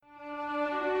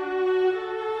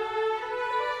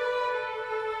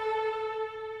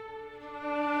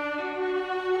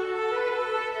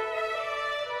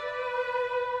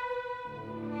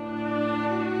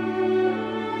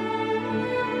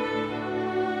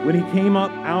When he came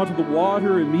up out of the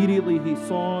water, immediately he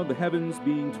saw the heavens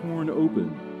being torn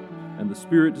open, and the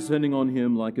Spirit descending on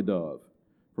him like a dove.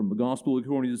 From the Gospel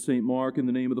according to St. Mark, in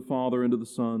the name of the Father, and of the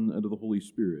Son, and of the Holy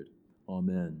Spirit.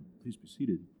 Amen. Please be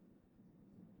seated.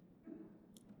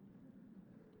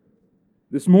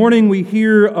 This morning we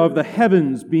hear of the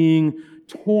heavens being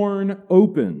torn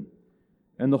open,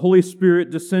 and the Holy Spirit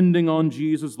descending on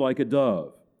Jesus like a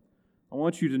dove. I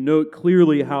want you to note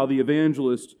clearly how the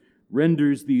evangelist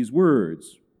renders these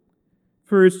words.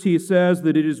 First, he says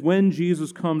that it is when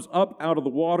Jesus comes up out of the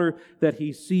water that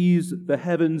he sees the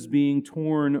heavens being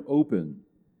torn open.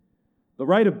 The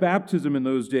rite of baptism in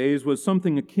those days was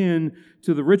something akin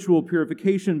to the ritual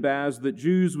purification baths that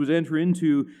Jews would enter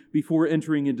into before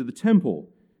entering into the temple,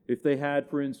 if they had,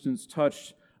 for instance,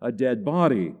 touched a dead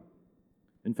body.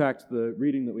 In fact, the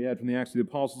reading that we had from the Acts of the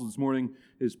Apostles this morning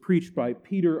is preached by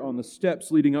Peter on the steps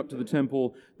leading up to the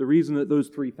temple. The reason that those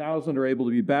 3,000 are able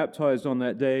to be baptized on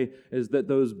that day is that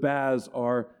those baths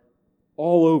are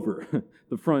all over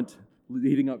the front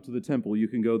leading up to the temple. You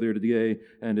can go there today,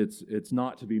 and it's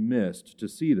not to be missed to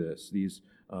see these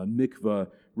mikvah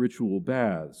ritual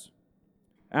baths.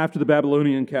 After the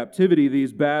Babylonian captivity,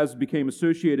 these baths became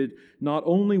associated not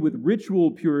only with ritual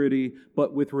purity,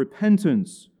 but with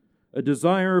repentance, a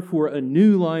desire for a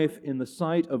new life in the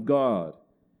sight of God.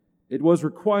 It was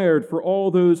required for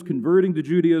all those converting to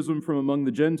Judaism from among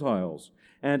the Gentiles,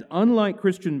 and unlike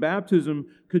Christian baptism,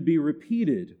 could be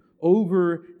repeated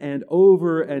over and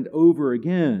over and over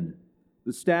again,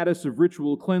 the status of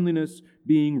ritual cleanliness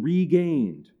being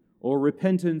regained or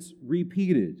repentance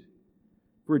repeated.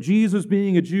 For Jesus,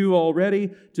 being a Jew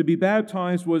already, to be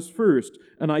baptized was first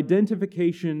an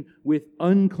identification with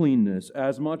uncleanness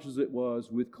as much as it was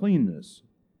with cleanness.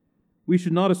 We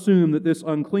should not assume that this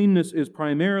uncleanness is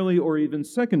primarily or even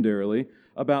secondarily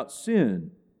about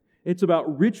sin. It's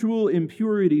about ritual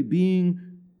purity being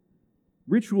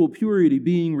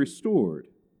restored.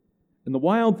 And the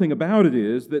wild thing about it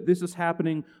is that this is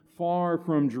happening far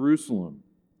from Jerusalem.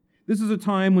 This is a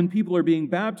time when people are being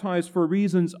baptized for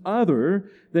reasons other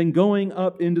than going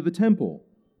up into the temple.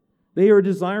 They are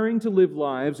desiring to live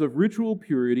lives of ritual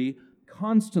purity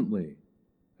constantly,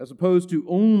 as opposed to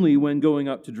only when going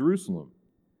up to Jerusalem.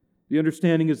 The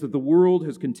understanding is that the world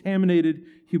has contaminated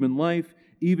human life,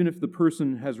 even if the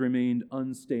person has remained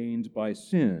unstained by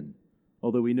sin.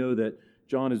 Although we know that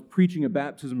John is preaching a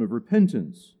baptism of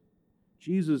repentance,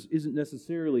 Jesus isn't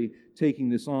necessarily taking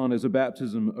this on as a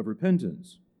baptism of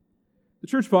repentance. The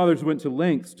Church Fathers went to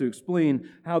lengths to explain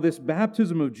how this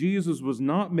baptism of Jesus was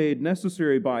not made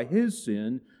necessary by his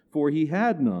sin, for he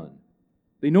had none.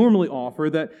 They normally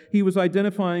offer that he was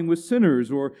identifying with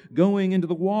sinners or going into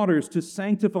the waters to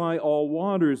sanctify all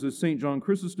waters, as St. John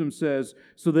Chrysostom says,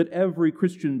 so that every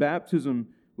Christian baptism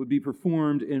would be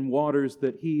performed in waters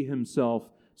that he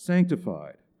himself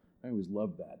sanctified. I always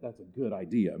love that. That's a good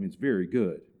idea. I mean, it's very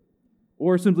good.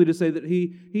 Or simply to say that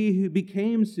he who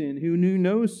became sin, who knew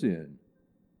no sin.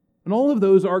 And all of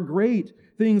those are great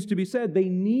things to be said. They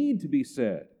need to be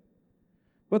said.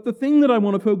 But the thing that I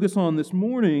want to focus on this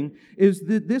morning is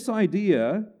that this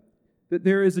idea that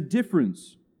there is a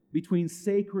difference between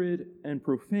sacred and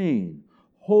profane,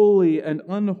 holy and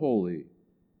unholy.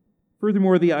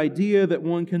 Furthermore, the idea that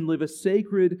one can live a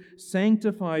sacred,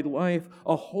 sanctified life,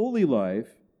 a holy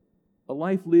life, a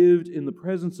life lived in the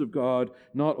presence of God,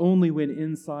 not only when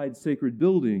inside sacred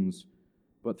buildings,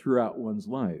 but throughout one's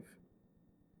life.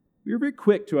 We are very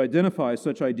quick to identify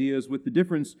such ideas with the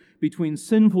difference between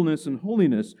sinfulness and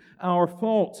holiness, our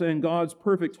faults and God's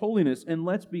perfect holiness, and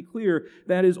let's be clear,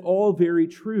 that is all very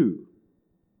true.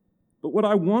 But what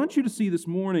I want you to see this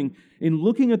morning in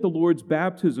looking at the Lord's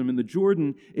baptism in the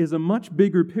Jordan is a much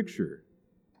bigger picture.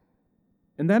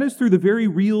 And that is through the very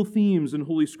real themes in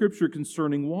Holy Scripture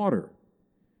concerning water.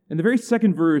 In the very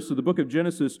second verse of the book of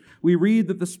Genesis, we read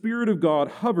that the Spirit of God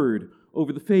hovered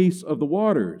over the face of the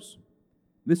waters.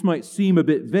 This might seem a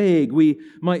bit vague. We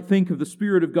might think of the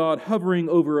Spirit of God hovering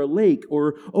over a lake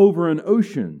or over an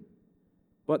ocean.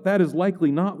 But that is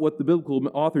likely not what the biblical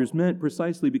authors meant,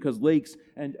 precisely because lakes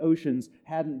and oceans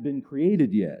hadn't been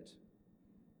created yet.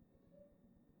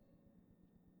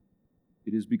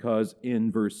 It is because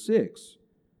in verse 6,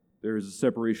 there is a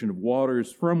separation of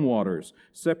waters from waters,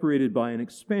 separated by an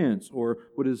expanse, or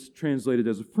what is translated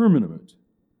as a firmament.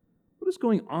 What is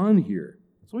going on here?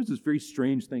 It's always this very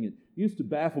strange thing. It used to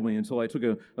baffle me until I took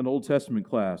an Old Testament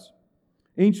class.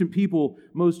 Ancient people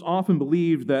most often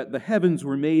believed that the heavens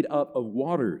were made up of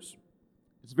waters.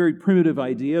 It's a very primitive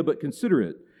idea, but consider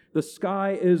it. The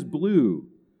sky is blue,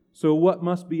 so what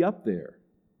must be up there?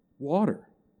 Water.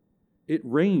 It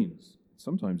rains,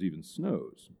 sometimes even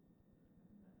snows.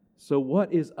 So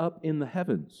what is up in the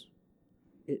heavens?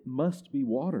 It must be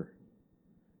water.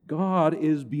 God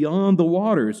is beyond the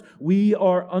waters. We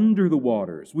are under the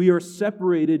waters. We are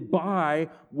separated by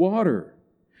water.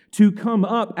 To come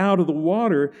up out of the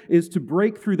water is to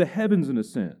break through the heavens in a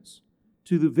sense,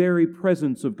 to the very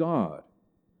presence of God.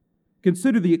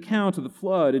 Consider the account of the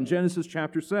flood in Genesis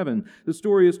chapter 7. The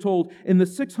story is told, in the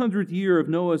 600th year of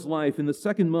Noah's life, in the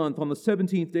second month, on the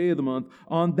 17th day of the month,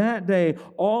 on that day,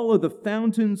 all of the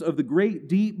fountains of the great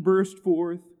deep burst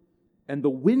forth, and the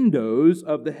windows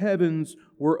of the heavens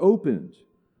were opened,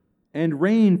 and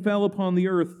rain fell upon the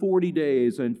earth 40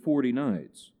 days and 40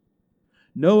 nights.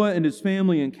 Noah and his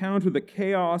family encountered the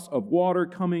chaos of water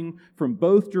coming from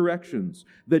both directions,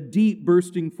 the deep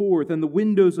bursting forth, and the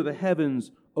windows of the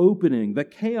heavens opening. The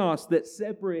chaos that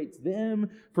separates them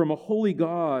from a holy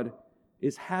God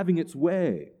is having its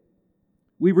way.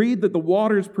 We read that the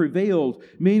waters prevailed,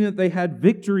 meaning that they had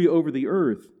victory over the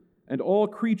earth and all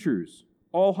creatures,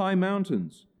 all high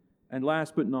mountains, and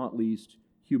last but not least,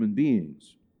 human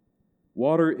beings.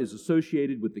 Water is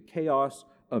associated with the chaos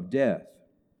of death.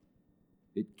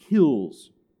 It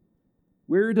kills.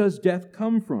 Where does death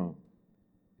come from?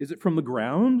 Is it from the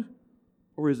ground,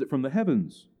 or is it from the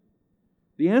heavens?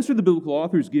 The answer the biblical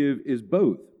authors give is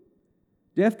both.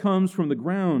 Death comes from the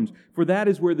ground, for that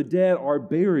is where the dead are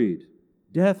buried.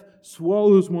 Death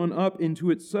swallows one up into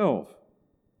itself.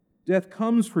 Death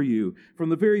comes for you from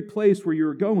the very place where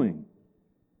you're going.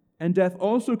 And death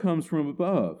also comes from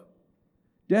above.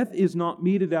 Death is not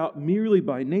meted out merely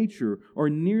by nature or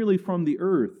merely from the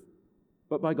earth,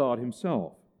 but by God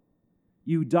Himself.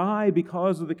 You die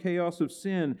because of the chaos of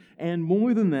sin, and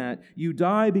more than that, you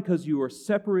die because you are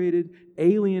separated,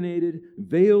 alienated,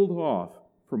 veiled off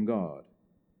from God.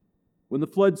 When the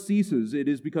flood ceases, it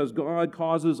is because God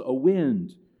causes a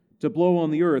wind to blow on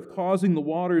the earth, causing the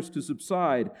waters to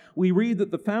subside. We read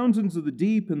that the fountains of the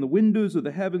deep and the windows of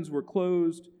the heavens were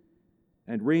closed,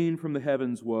 and rain from the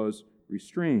heavens was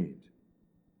restrained.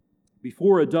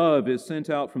 Before a dove is sent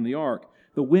out from the ark,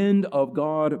 the wind of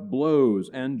God blows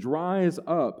and dries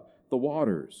up the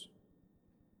waters.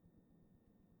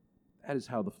 That is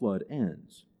how the flood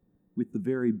ends, with the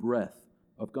very breath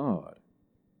of God.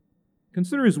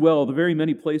 Consider as well the very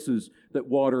many places that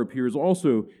water appears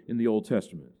also in the Old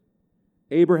Testament.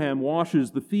 Abraham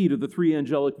washes the feet of the three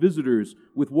angelic visitors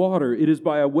with water. It is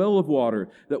by a well of water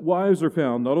that wives are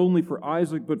found, not only for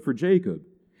Isaac but for Jacob.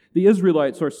 The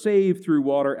Israelites are saved through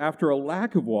water after a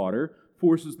lack of water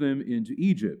forces them into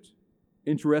Egypt.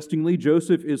 Interestingly,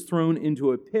 Joseph is thrown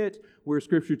into a pit where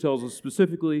Scripture tells us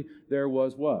specifically there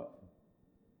was what?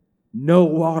 No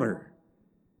water.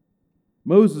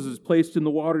 Moses is placed in the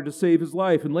water to save his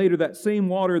life, and later that same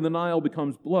water in the Nile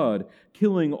becomes blood,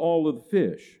 killing all of the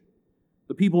fish.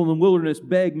 The people in the wilderness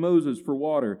beg Moses for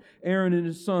water. Aaron and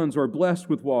his sons are blessed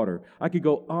with water. I could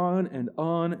go on and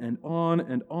on and on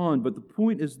and on, but the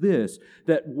point is this,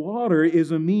 that water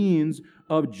is a means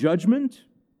of judgment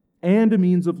and a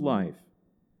means of life.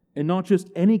 And not just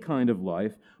any kind of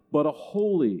life, but a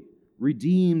holy,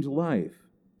 redeemed life.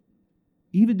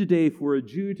 Even today, for a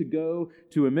Jew to go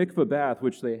to a mikveh bath,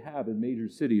 which they have in major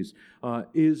cities,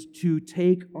 is to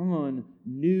take on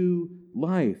new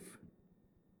life,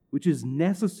 which is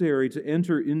necessary to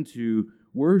enter into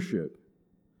worship.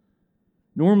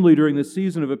 Normally, during the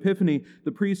season of Epiphany,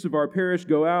 the priests of our parish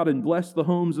go out and bless the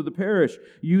homes of the parish,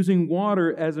 using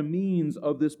water as a means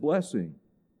of this blessing.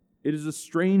 It is a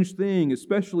strange thing,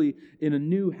 especially in a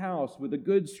new house with a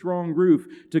good, strong roof,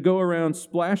 to go around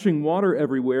splashing water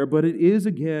everywhere, but it is,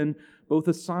 again, both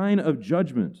a sign of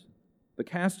judgment, the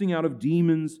casting out of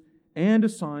demons, and a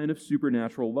sign of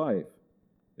supernatural life,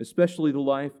 especially the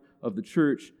life of the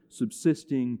church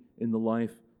subsisting in the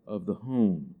life of the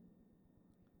home.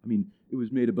 I mean, it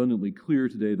was made abundantly clear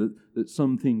today that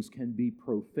some things can be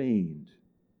profaned,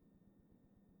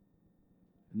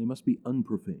 and they must be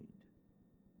unprofaned.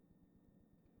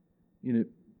 In a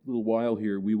little while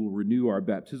here, we will renew our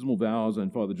baptismal vows,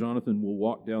 and Father Jonathan will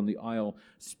walk down the aisle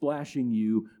splashing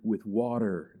you with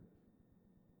water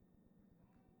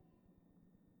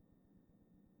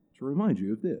to remind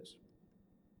you of this.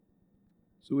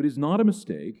 So it is not a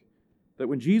mistake that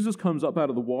when Jesus comes up out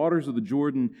of the waters of the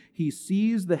Jordan, He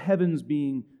sees the heavens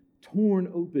being torn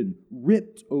open,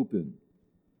 ripped open.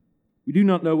 We do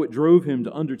not know what drove Him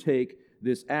to undertake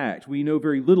this act. We know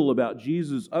very little about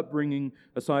Jesus' upbringing,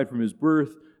 aside from His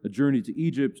birth, a journey to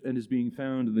Egypt, and His being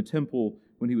found in the temple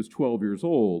when He was 12 years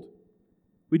old.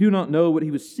 We do not know what He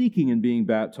was seeking in being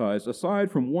baptized,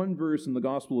 aside from one verse in the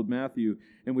Gospel of Matthew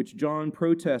in which John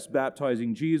protests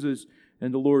baptizing Jesus,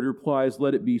 and the Lord replies,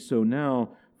 "Let it be so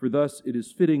now, for thus it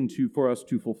is fitting for us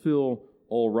to fulfill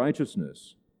all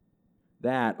righteousness."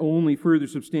 That only further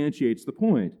substantiates the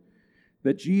point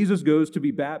that Jesus goes to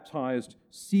be baptized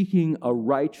seeking a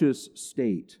righteous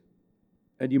state.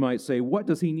 And you might say, what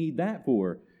does he need that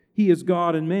for? He is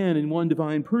God and man in one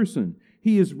divine person.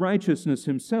 He is righteousness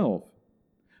himself.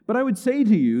 But I would say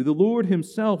to you, the Lord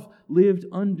himself lived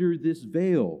under this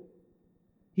veil.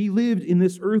 He lived in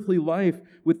this earthly life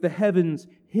with the heavens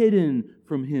hidden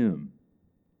from him.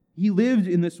 He lived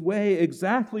in this way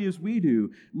exactly as we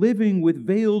do, living with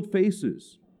veiled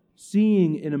faces,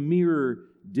 seeing in a mirror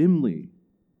dimly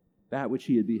that which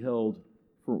he had beheld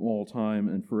for all time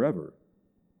and forever.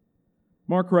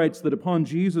 Mark writes that upon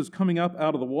Jesus coming up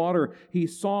out of the water, he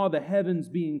saw the heavens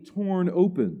being torn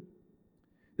open.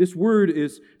 This word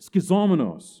is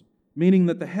schizomenos, meaning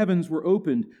that the heavens were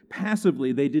opened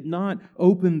passively. They did not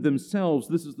open themselves.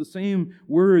 This is the same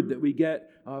word that we get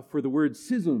for the word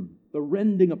schism, the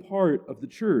rending apart of the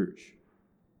church.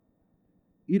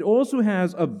 It also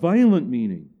has a violent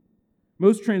meaning.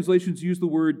 Most translations use the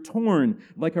word torn,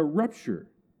 like a rupture.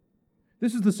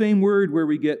 This is the same word where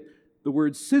we get the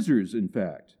word scissors, in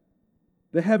fact.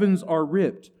 The heavens are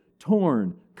ripped,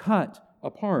 torn, cut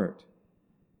apart.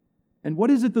 And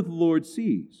what is it that the Lord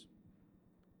sees?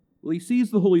 Well, he sees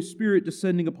the Holy Spirit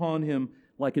descending upon him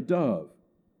like a dove.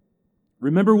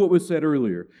 Remember what was said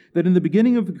earlier, that in the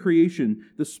beginning of the creation,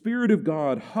 the Spirit of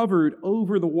God hovered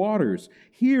over the waters.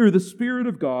 Here, the Spirit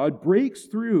of God breaks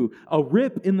through a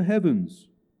rip in the heavens,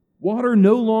 water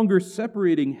no longer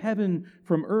separating heaven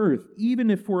from earth, even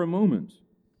if for a moment.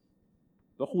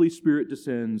 The Holy Spirit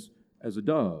descends as a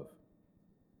dove.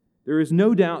 There is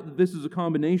no doubt that this is a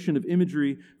combination of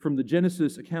imagery from the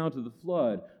Genesis account of the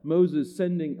flood.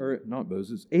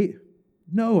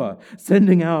 Noah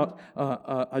sending out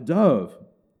a dove.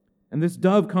 And this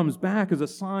dove comes back as a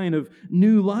sign of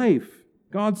new life,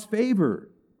 God's favor,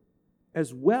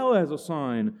 as well as a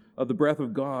sign of the breath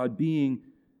of God being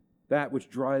that which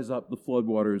dries up the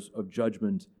floodwaters of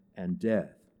judgment and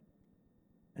death.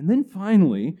 And then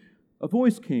finally, a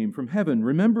voice came from heaven.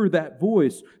 Remember that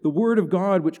voice, the Word of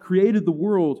God which created the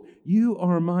world. You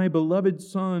are my beloved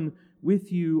Son.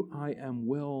 With you I am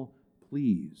well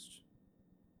pleased.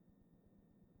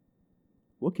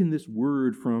 What can this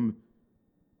word from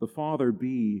the Father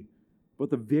be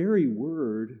but the very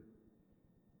word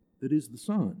that is the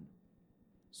Son,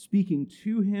 speaking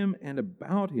to him and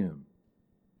about him?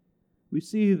 We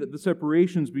see that the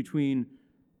separations between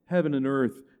heaven and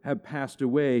earth have passed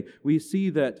away. We see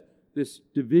that this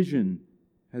division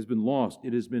has been lost.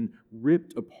 It has been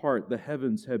ripped apart. The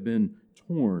heavens have been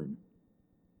torn.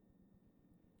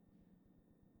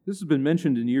 This has been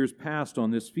mentioned in years past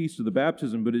on this feast of the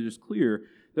baptism, but it is clear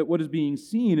that what is being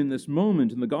seen in this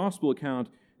moment in the gospel account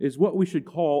is what we should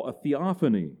call a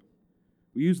theophany.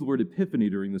 We use the word epiphany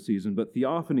during the season, but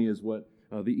theophany is what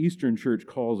the Eastern Church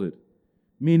calls it,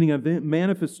 meaning a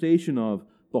manifestation of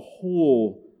the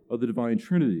whole of the divine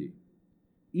Trinity.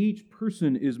 Each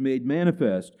person is made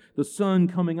manifest, the Son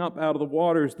coming up out of the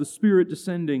waters, the Spirit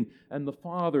descending, and the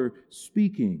Father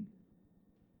speaking.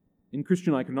 In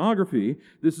Christian iconography,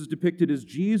 this is depicted as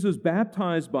Jesus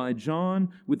baptized by John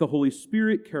with the Holy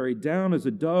Spirit carried down as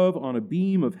a dove on a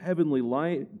beam of heavenly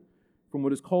light from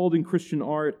what is called in Christian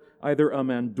art either a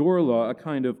mandorla, a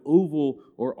kind of oval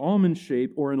or almond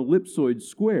shape, or an ellipsoid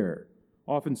square,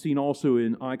 often seen also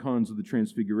in icons of the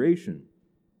Transfiguration.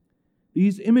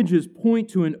 These images point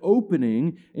to an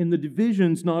opening in the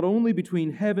divisions not only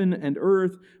between heaven and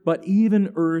earth, but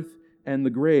even earth and the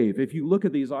grave. If you look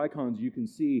at these icons, you can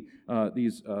see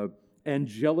these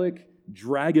angelic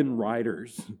dragon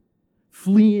riders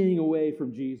fleeing away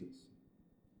from Jesus.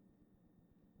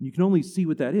 You can only see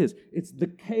what that is. It's the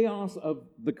chaos of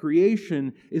the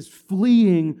creation is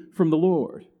fleeing from the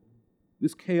Lord.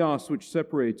 This chaos which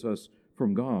separates us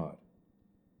from God.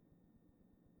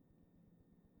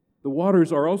 The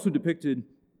waters are also depicted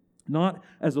not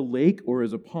as a lake or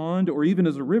as a pond or even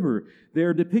as a river. They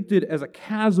are depicted as a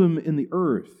chasm in the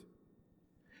earth.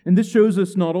 And this shows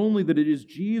us not only that it is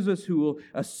Jesus who will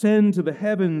ascend to the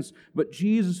heavens, but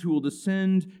Jesus who will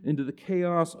descend into the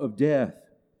chaos of death,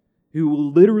 who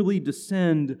will literally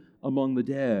descend among the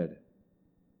dead.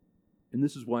 And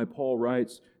this is why Paul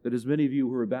writes that as many of you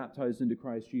who are baptized into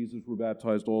Christ Jesus were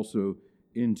baptized also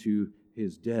into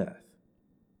his death.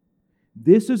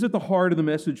 This is at the heart of the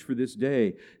message for this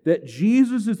day, that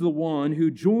Jesus is the one who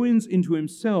joins into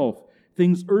himself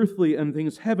things earthly and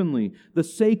things heavenly, the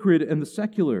sacred and the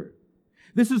secular.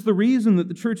 This is the reason that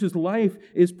the church's life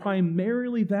is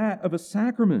primarily that of a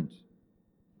sacrament,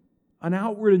 an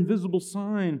outward and visible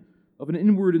sign of an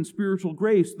inward and spiritual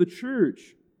grace. The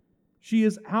church, she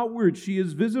is outward, she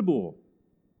is visible,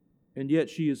 and yet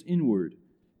she is inward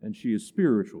and she is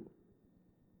spiritual.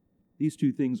 These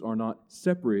two things are not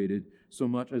separated so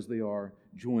much as they are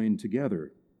joined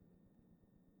together.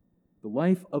 The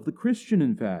life of the Christian,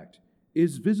 in fact,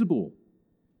 is visible,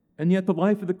 and yet the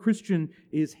life of the Christian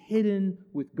is hidden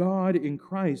with God in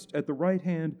Christ at the right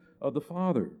hand of the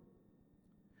Father.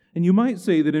 And you might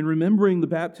say that in remembering the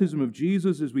baptism of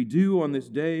Jesus as we do on this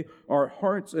day, our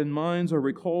hearts and minds are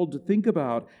recalled to think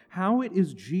about how it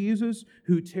is Jesus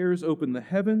who tears open the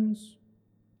heavens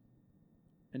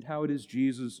and how it is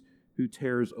Jesus who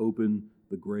tears open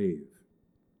the grave.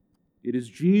 It is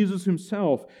Jesus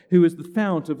himself who is the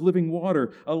fount of living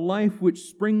water, a life which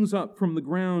springs up from the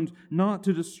ground not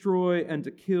to destroy and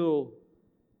to kill,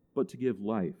 but to give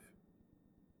life.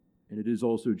 And it is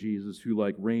also Jesus who,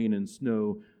 like rain and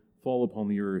snow, fall upon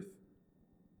the earth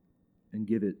and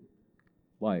give it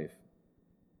life,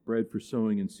 bread for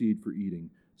sowing and seed for eating.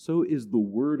 So is the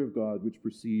word of God which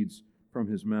proceeds from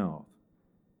his mouth.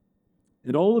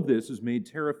 And all of this is made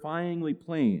terrifyingly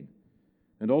plain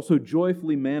and also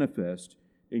joyfully manifest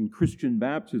in Christian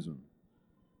baptism,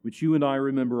 which you and I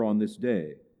remember on this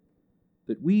day.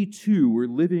 That we too were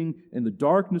living in the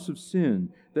darkness of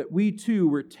sin, that we too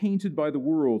were tainted by the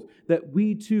world, that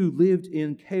we too lived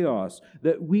in chaos,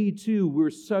 that we too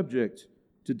were subject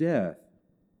to death.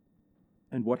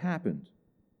 And what happened?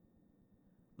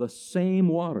 The same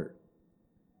water,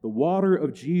 the water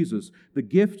of Jesus, the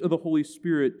gift of the Holy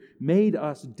Spirit, made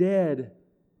us dead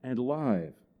and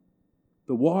alive.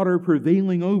 The water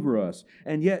prevailing over us,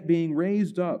 and yet being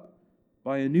raised up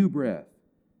by a new breath,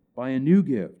 by a new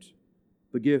gift,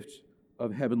 the gift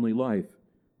of heavenly life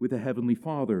with a heavenly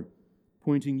Father,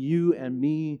 pointing you and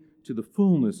me to the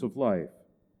fullness of life,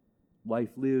 life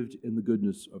lived in the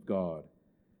goodness of God.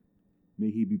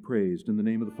 May he be praised in the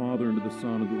name of the Father, and of the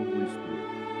Son, and of the Holy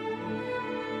Spirit.